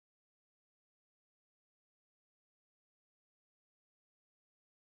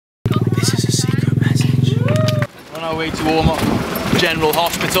On our way to Ormoc General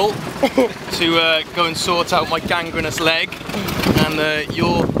Hospital to go and sort out my gangrenous leg. And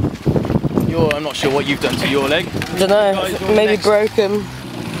I'm not sure what you've done to your leg. I don't know, maybe broken.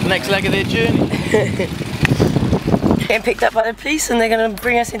 Next leg of their journey. Getting picked up by the police and they're going to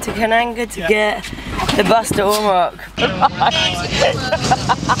bring us into Kananga to get the bus to Ormoc.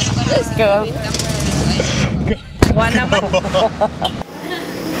 Let's go. One number.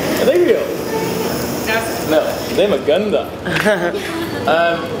 Are they real? No, they're Maganda.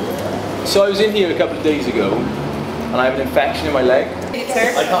 So I was in here a couple of days ago and I have an infection in my leg. I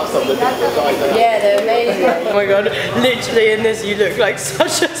can't stop looking at those eyes. Yeah, they're amazing. Oh my god, literally in this you look like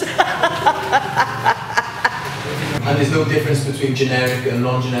such a... And there's no difference between generic and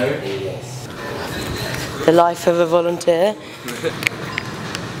non-generic? Yes. The life of a volunteer.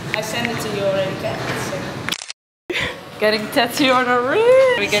 I sent it to you already, Kat. Getting tattoo on a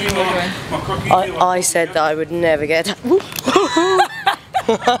wrist. We're getting one. I said that I would never get a tattoo.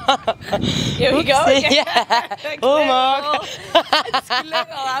 Here we go. Yeah. Ormoc.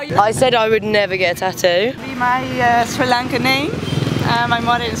 I said I would never get a tattoo. Be my Sri Lankan name. My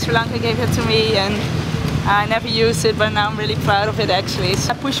mother in Sri Lanka gave it to me and I never used it, but now I'm really proud of it actually.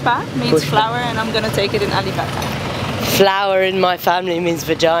 So Pushpa means flower and I'm gonna take it in Alibata. Flower in my family means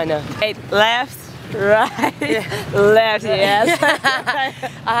vagina. Right, left, right, left, yes.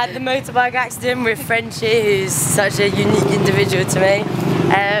 I had the motorbike accident with Frenchie, who's such a unique individual to me.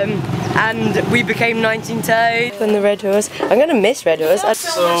 And we became 19 toes on the Red Horse. I'm gonna miss Red Horse.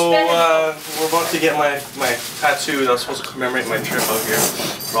 So we're about to get my tattoo that's supposed to commemorate my trip out here.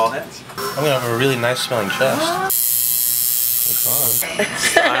 Rawheads. I'm gonna have a really nice smelling chest.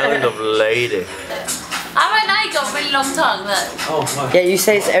 Island of Lady. Oh, yeah, you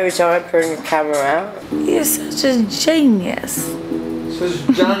say it's every time I bring a camera out. You're such a genius. This is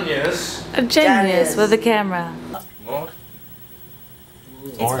genius. A genius with a camera. What?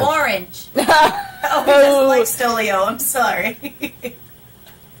 It's orange. Oh, he doesn't like Stolio, I'm sorry.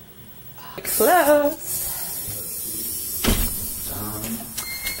 Close.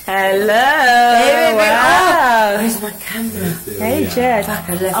 Hello. Hey, wow. Where's my camera? Hey, Jed.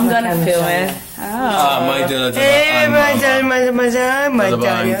 I'm gonna film it. Oh. Hey, my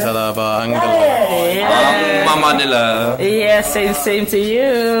Mama nila. Yeah, same to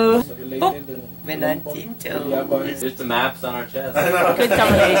you. We're 19 toes. There's the maps on our chest. Good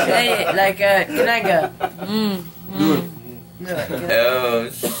combination. Hey, like Kananga. Oh,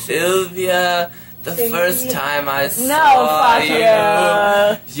 Sylvia, the first time I saw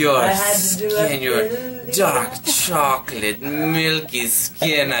your skin, your dark chocolate, milky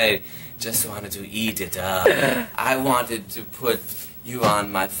skin, I just wanted to eat it up. I wanted to put you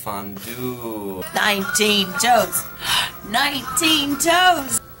on my fondue. 19 toes. 19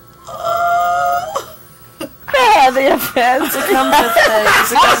 toes. Yeah, the offense. It comes with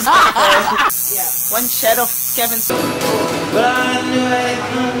things. Yeah. One shed of Kevin's. But I knew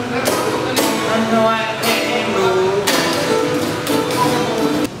I know I can't move.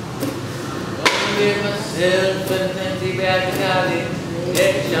 Give myself an antibiotic.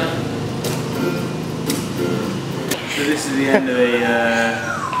 So this is the end of a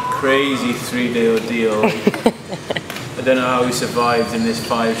crazy 3-day ordeal. I don't know how we survived in this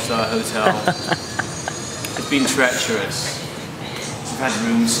 5-star hotel. It's been treacherous. We've had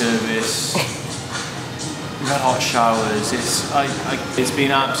room service. We've had hot showers. It's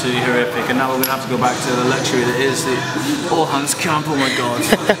been absolutely horrific, and now we're going to have to go back to the luxury that is the all hands camp. Oh my god!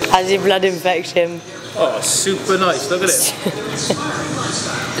 Has your blood infection? Oh, super nice. Look at it.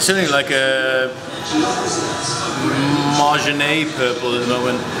 It's something like a marginet purple at the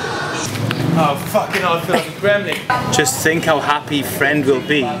moment. Oh fucking hell, I feel like a gremlin. Just think how happy friend will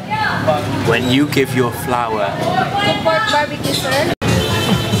be when you give your flower. Good pork barbecue, sir.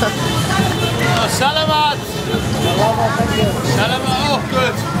 Oh, salamat! Salamat, oh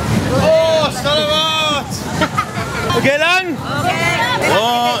good! Oh, salamat! Okay lang? Okay.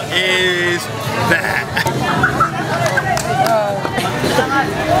 What is that?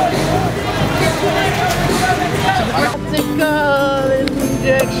 Optical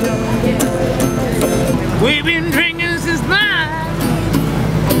injection. We've been drinking since 9,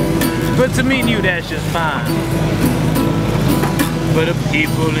 but to me and you that's just fine. But the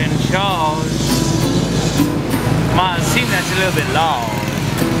people in charge might seem that's a little bit lost.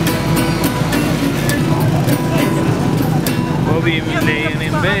 We'll be laying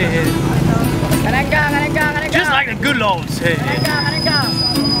in bed, just like the good Lord said.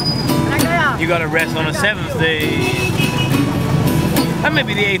 You gotta rest on the 7th day. And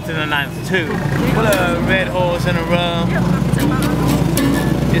maybe the 8th and the 9th too. With a red horse and a rum.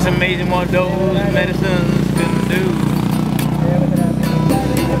 It's amazing what those medicines can do.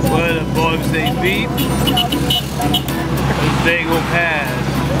 Well, the bugs they beat, they go past.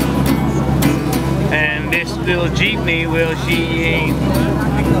 And this little jeepney, well, she ain't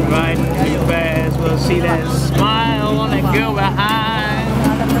riding too fast. Well, see that smile on that girl behind.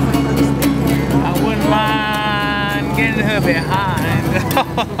 I wouldn't mind getting her behind.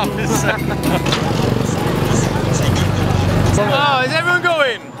 Oh, is everyone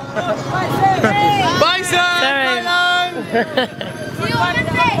going? Bye, son! See you on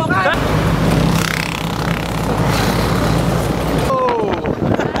Monday!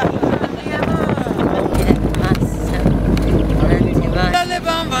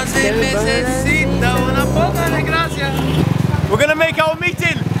 We're gonna make our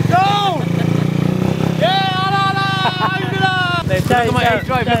meeting! Go! Yeah! Look at my age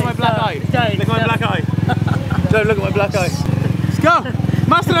drive, look at my black eye. Look at my black eye. Look at my black eye. Let's go!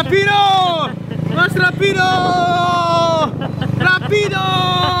 Más rápido! Más rápido!